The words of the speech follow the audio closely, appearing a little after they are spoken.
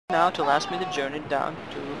Now to last me the journey down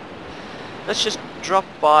to... Let's just drop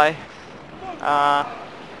by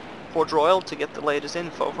Port Royal to get the latest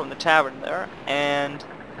info from the tavern there and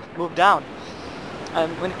move down.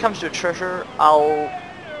 And when it comes to treasure, I'll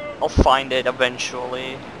find it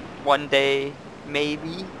eventually, one day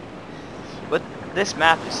maybe. But this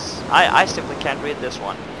map is... I simply can't read this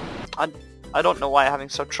one. I don't know why I'm having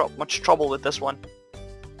so much trouble with this one.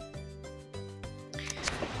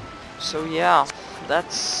 So yeah,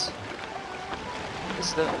 that's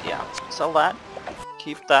yeah. Sell that.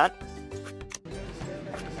 Keep that.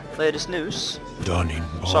 Latest news.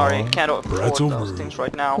 Sorry, can't afford those things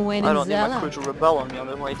right now. I don't need my crew to rebel on me on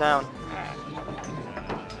the way down.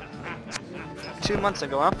 2 months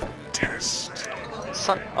ago, huh? Test.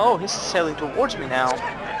 Oh, he's sailing towards me now.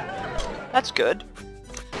 That's good.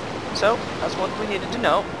 So, that's what we needed to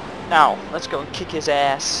know. Now, let's go and kick his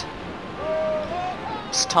ass.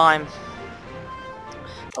 It's time.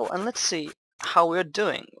 Oh, and let's see how we're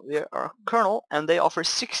doing. We are Colonel, and they offer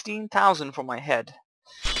 16,000 for my head.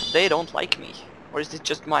 They don't like me. Or is it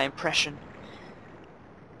just my impression?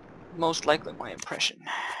 Most likely my impression.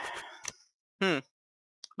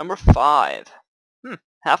 Number 5.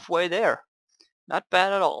 Halfway there. Not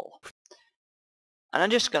bad at all. And I'm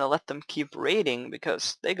just gonna let them keep raiding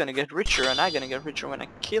because they're gonna get richer and I'm gonna get richer when I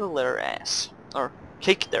kill their ass. Or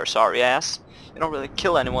kick their sorry ass. You don't really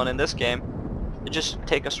kill anyone in this game. You just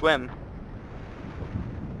take a swim.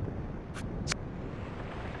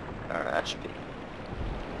 Alright, that should be...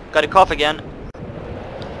 Got a cough again.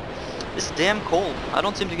 It's damn cold. I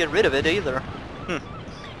don't seem to get rid of it either.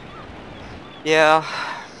 Yeah.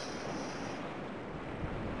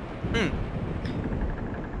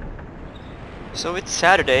 So it's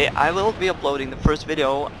Saturday. I will be uploading the first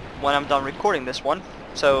video when I'm done recording this one.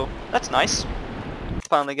 So that's nice.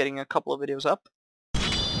 Finally getting a couple of videos up.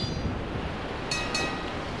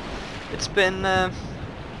 It's been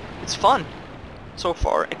it's fun so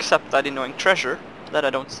far, except that annoying treasure that I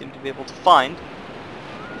don't seem to be able to find.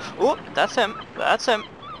 Oh, that's him. That's him.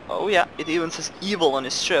 Oh yeah, it even says evil on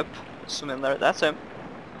his ship. Zoom in there. That's him.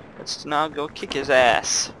 Let's now go kick his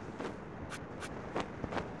ass.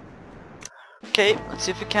 Okay, let's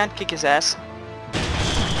see if we can't kick his ass.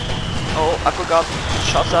 Oh, I forgot.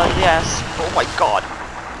 Shots out of the ass. Oh my god.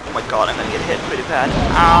 Oh my god, I'm gonna get hit pretty bad.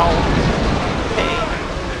 Ow. Pain.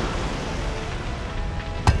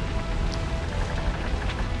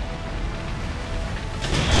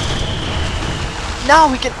 Now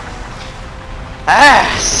we can...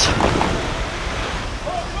 Ass!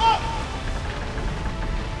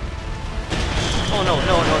 Oh no,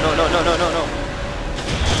 no, no, no, no, no, no, no, no.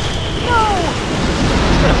 No!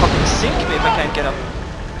 He's gonna fucking sink me if I can't get him.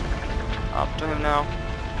 Up to him now.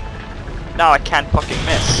 Now I can't fucking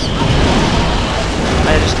miss.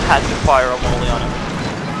 I just had to fire a volley on him.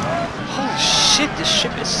 Holy shit, this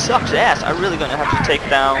ship sucks ass. I'm really gonna have to take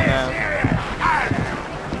down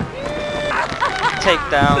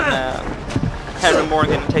Henry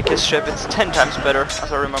Morgan and take his ship. It's 10 times better,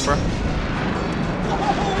 as I remember.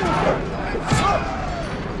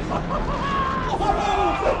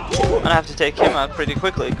 And I have to take him out pretty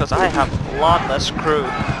quickly because I have a lot less crew.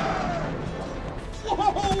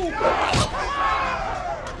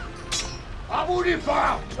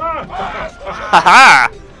 Haha!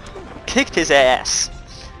 Kicked his ass.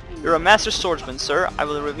 You're a master swordsman, sir. I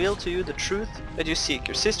will reveal to you the truth that you seek.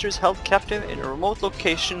 Your sister is held captive in a remote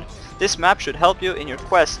location. This map should help you in your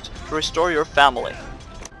quest to restore your family.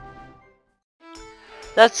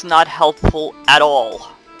 That's not helpful at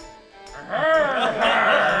all.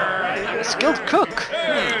 A skilled cook.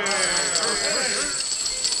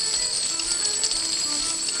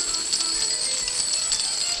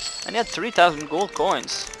 And he had 3,000 gold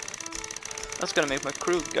coins. That's gonna make my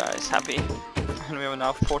crew guys happy. And we have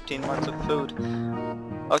now 14 months of food.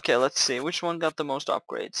 Okay, let's see. Which one got the most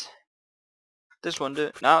upgrades? This one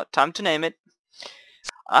did. Now, time to name it.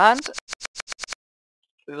 And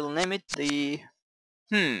we will name it the...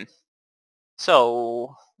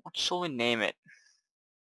 So, what shall we name it?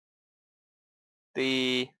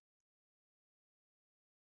 The...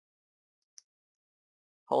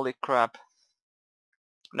 Holy crap.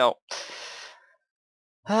 No.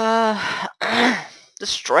 The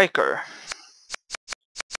Striker.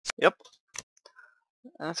 Yep.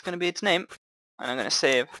 And that's gonna be its name. And I'm gonna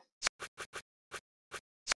save.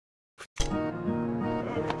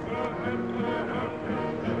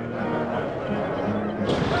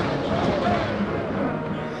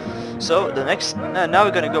 So the next, now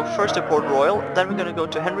we're gonna go first to Port Royal, then we're gonna go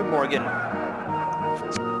to Henry Morgan.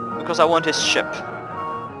 Because I want his ship.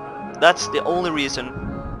 That's the only reason.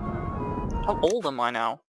 How old am I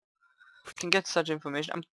now? can get such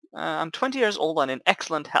information. I'm 20 years old and in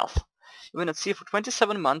excellent health. You've been at sea for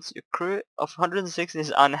 27 months. Your crew of 106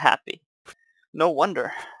 is unhappy. No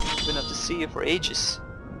wonder. You've been at the sea for ages.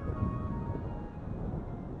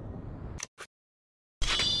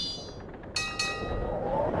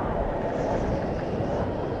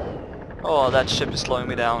 Oh, that ship is slowing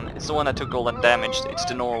me down. It's the one that took all that damage. It's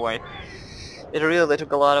the Norway. It really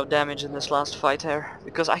took a lot of damage in this last fight here,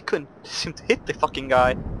 because I couldn't seem to hit the fucking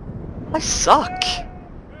guy. I suck!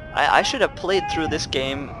 I should have played through this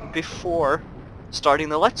game before starting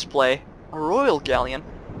the Let's Play. A Royal Galleon.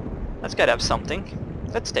 That's gotta have something.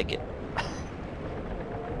 Let's take it.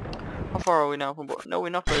 How far are we now from board? No, we're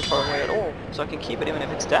not very far away at all, so I can keep it even if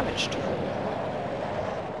it's damaged.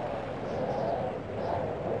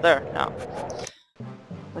 There, now.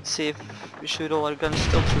 Let's see if we shoot all our guns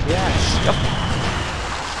still through the ass. Yup.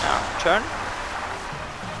 Now, turn.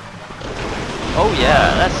 Oh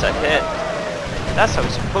yeah, that's a hit. That's how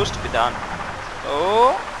it's supposed to be done.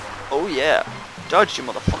 Oh. Oh yeah. Dodge, you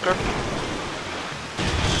motherfucker.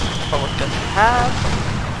 What gun you have.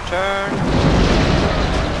 Turn.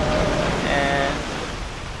 And...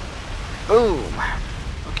 boom.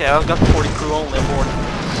 Okay, I've got 40 crew only aboard.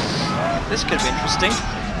 This could be interesting.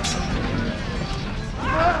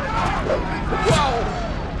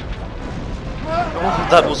 Oh,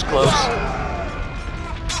 that was close.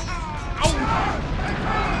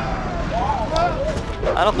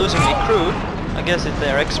 I'm not losing any crew. I guess if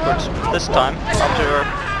they're experts this time, after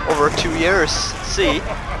over 2 years at sea.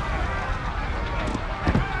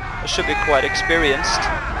 They should be quite experienced.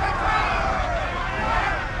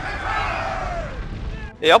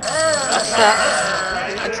 Yep, that's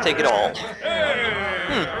that. Let's take it all.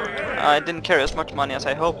 I didn't carry as much money as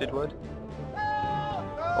I hoped it would.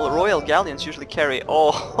 Well, the Royal Galleons usually carry...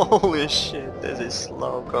 oh, holy shit, this is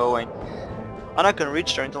slow going. I'm not gonna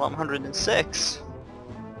reach there until I'm 106.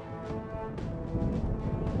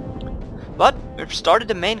 But we've started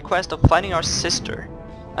the main quest of finding our sister.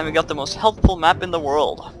 And we got the most helpful map in the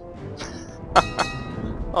world.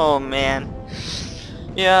 Oh man.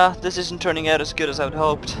 Yeah, this isn't turning out as good as I'd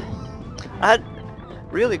hoped. I had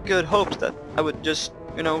really good hopes that I would just,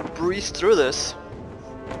 you know, breeze through this.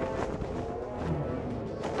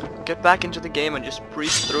 Get back into the game and just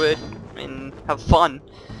breeze through it and have fun.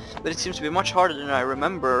 But it seems to be much harder than I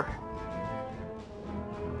remember.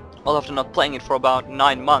 Well, after not playing it for about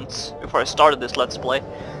 9 months before I started this Let's Play,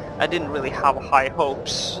 I didn't really have high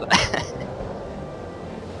hopes.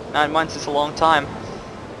 9 months is a long time.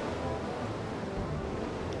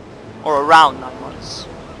 Or around 9 months.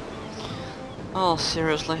 Oh,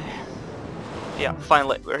 seriously. Yeah,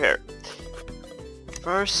 finally, we're here.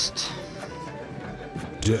 First...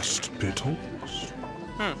 Dest petals?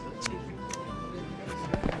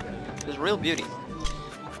 There's real beauty.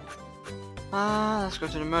 Let's go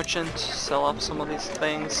to the merchant, sell off some of these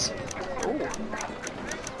things. Ooh.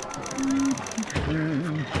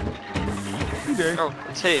 Oh,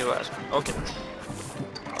 it's here you ask. Okay.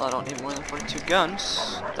 Well, I don't need more than 42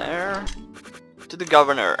 guns. There. To the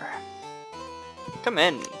governor. Come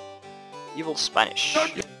in. Evil Spanish.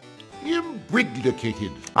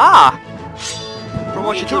 Imbriglicated. Ah!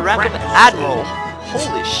 Promotion to the rank of Admiral.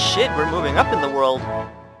 Holy shit, we're moving up in the world.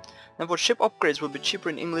 And for ship upgrades will be cheaper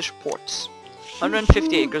in English ports.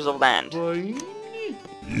 150 acres of land. You're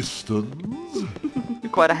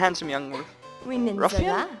quite a handsome young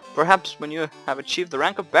ruffian. Perhaps when you have achieved the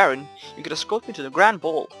rank of Baron, you could escort me to the Grand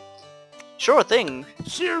Ball. Sure thing,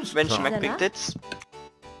 Venture McBigtits.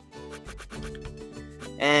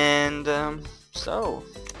 And, so...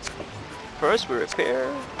 First we repair...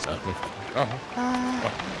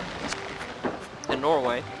 in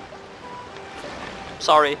Norway.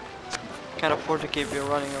 Sorry, can't afford to keep you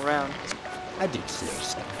running around. I did so.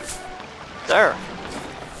 There.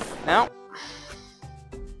 Now,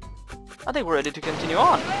 I think we're ready to continue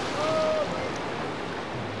on.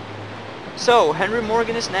 So, Henry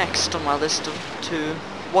Morgan is next on my list of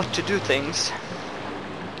what to do things.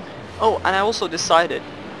 Oh, and I also decided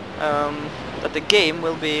that the game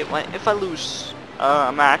will be, if I lose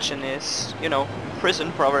a match and is, you know, in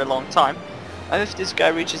prison for a very long time, and if this guy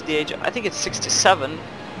reaches the age, I think it's 67,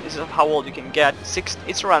 this is how old you can get,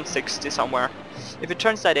 it's around 60 somewhere. If it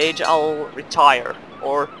turns that age, I'll retire,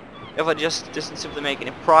 or if I just doesn't simply make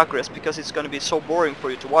any progress, because it's going to be so boring for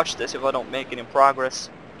you to watch this if I don't make any progress.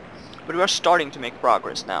 But we are starting to make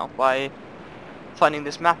progress now by finding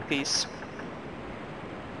this map piece.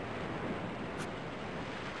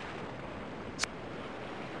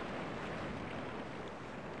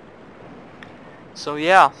 So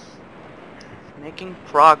yeah, making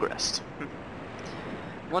progress.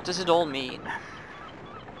 What does it all mean?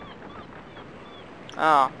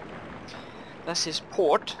 Ah, that's his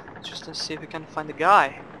port. Just to see if we can find the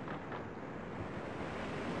guy.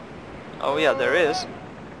 Oh yeah, there is.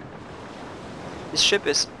 His ship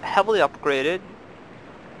is heavily upgraded,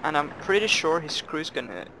 and I'm pretty sure his crew's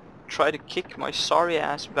gonna try to kick my sorry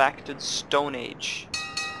ass back to the Stone Age.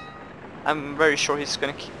 I'm very sure he's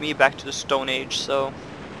gonna kick me back to the Stone Age, so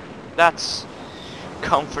that's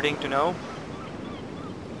comforting to know.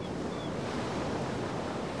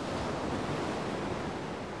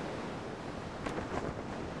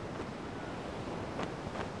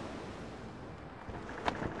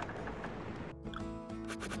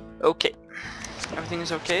 Okay, everything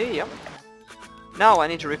is okay, yep. Now I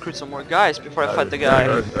need to recruit some more guys before I fight the guy.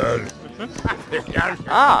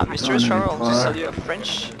 Ah, mysterious traveler, I'll just sell you a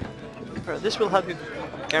French. This will help you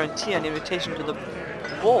guarantee an invitation to the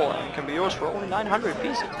ball and can be yours for only 900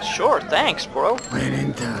 pieces. Sure, thanks, bro.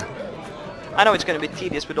 I know it's gonna be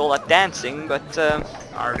tedious with all that dancing, but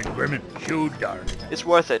it's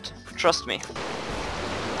worth it. Trust me.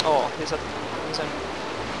 Oh, he's a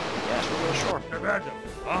yes, we're real sure.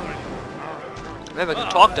 Maybe I can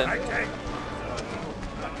talk to him.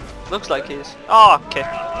 Looks like he's... Oh, okay.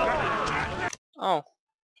 Oh.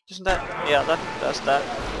 Isn't that... Yeah, that does that.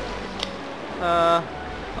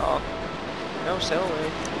 Oh. No sail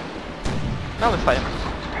away. Now we fight him.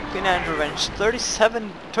 Queen and Revenge.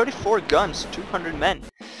 34 guns, 200 men.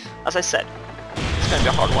 As I said, it's gonna be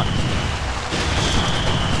a hard one.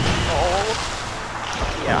 Oh.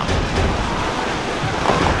 Yeah.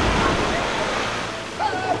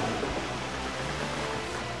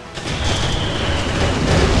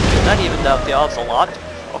 That evened out the odds a lot.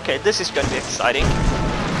 Okay, this is going to be exciting.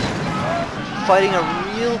 Fighting a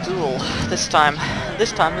real duel this time.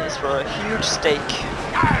 This time is for a huge stake.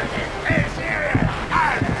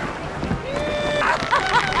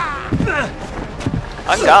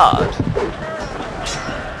 Oh god.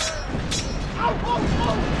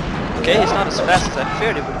 Okay, he's not as fast as I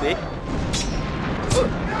feared he would be.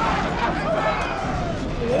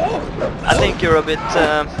 I think you're a bit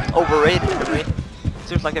overrated for me.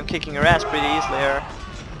 Seems like I'm kicking your ass pretty easily here.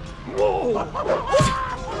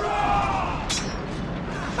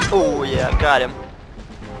 Oh yeah, got him.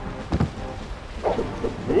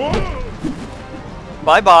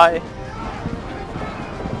 Bye bye.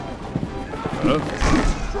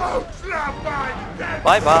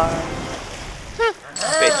 Bye bye.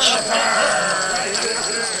 Bitch.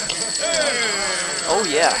 Oh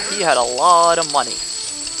yeah, he had a lot of money.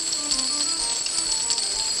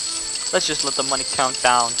 Let's just let the money count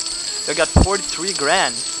down. We got 43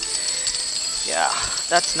 grand. Yeah,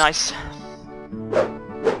 that's nice.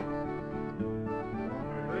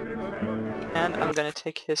 And I'm gonna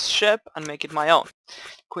take his ship and make it my own.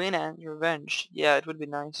 Queen and Revenge. Yeah, it would be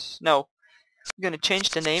nice. No. I'm gonna change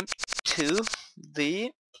the name to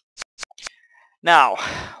the... Now,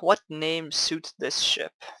 what name suits this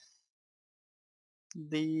ship?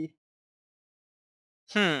 The...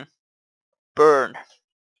 Burn.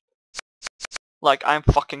 Like I'm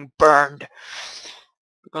fucking burned.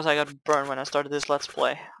 Because I got burned when I started this Let's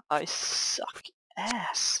Play. I suck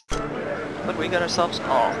ass. But we got ourselves...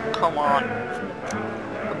 Oh, come on.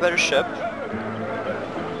 A better ship.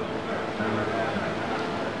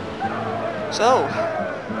 So...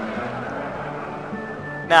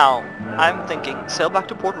 Now, I'm thinking, sail back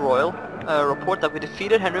to Port Royal, report that we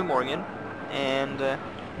defeated Henry Morgan, and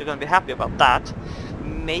you're gonna be happy about that.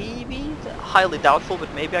 Maybe, highly doubtful,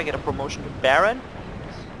 but maybe I get a promotion to Baron.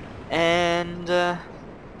 And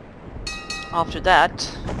after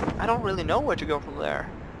that, I don't really know where to go from there.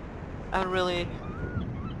 I haven't really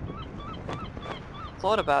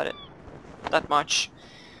thought about it that much.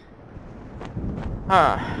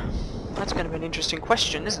 That's gonna be an interesting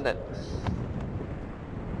question, isn't it?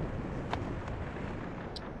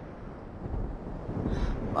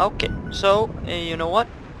 Okay, so, you know what?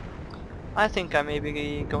 I think I may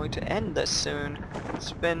be going to end this soon.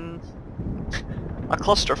 It's been a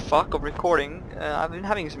clusterfuck of recording. I've been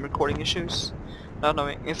having some recording issues. Not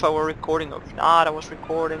knowing if I were recording or not. I was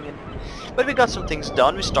recording, but we got some things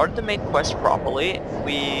done. We started the main quest properly.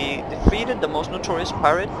 We defeated the most notorious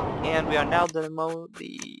pirate, and we are now the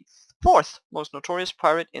fourth most notorious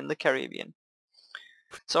pirate in the Caribbean.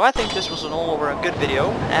 So I think this was an all over a good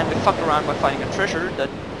video, and we fucked around by finding a treasure that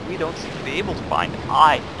we don't seem to be able to find.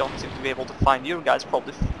 I don't seem to be able to find. You guys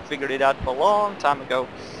probably figured it out a long time ago.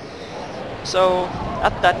 So,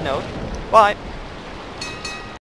 at that note, bye!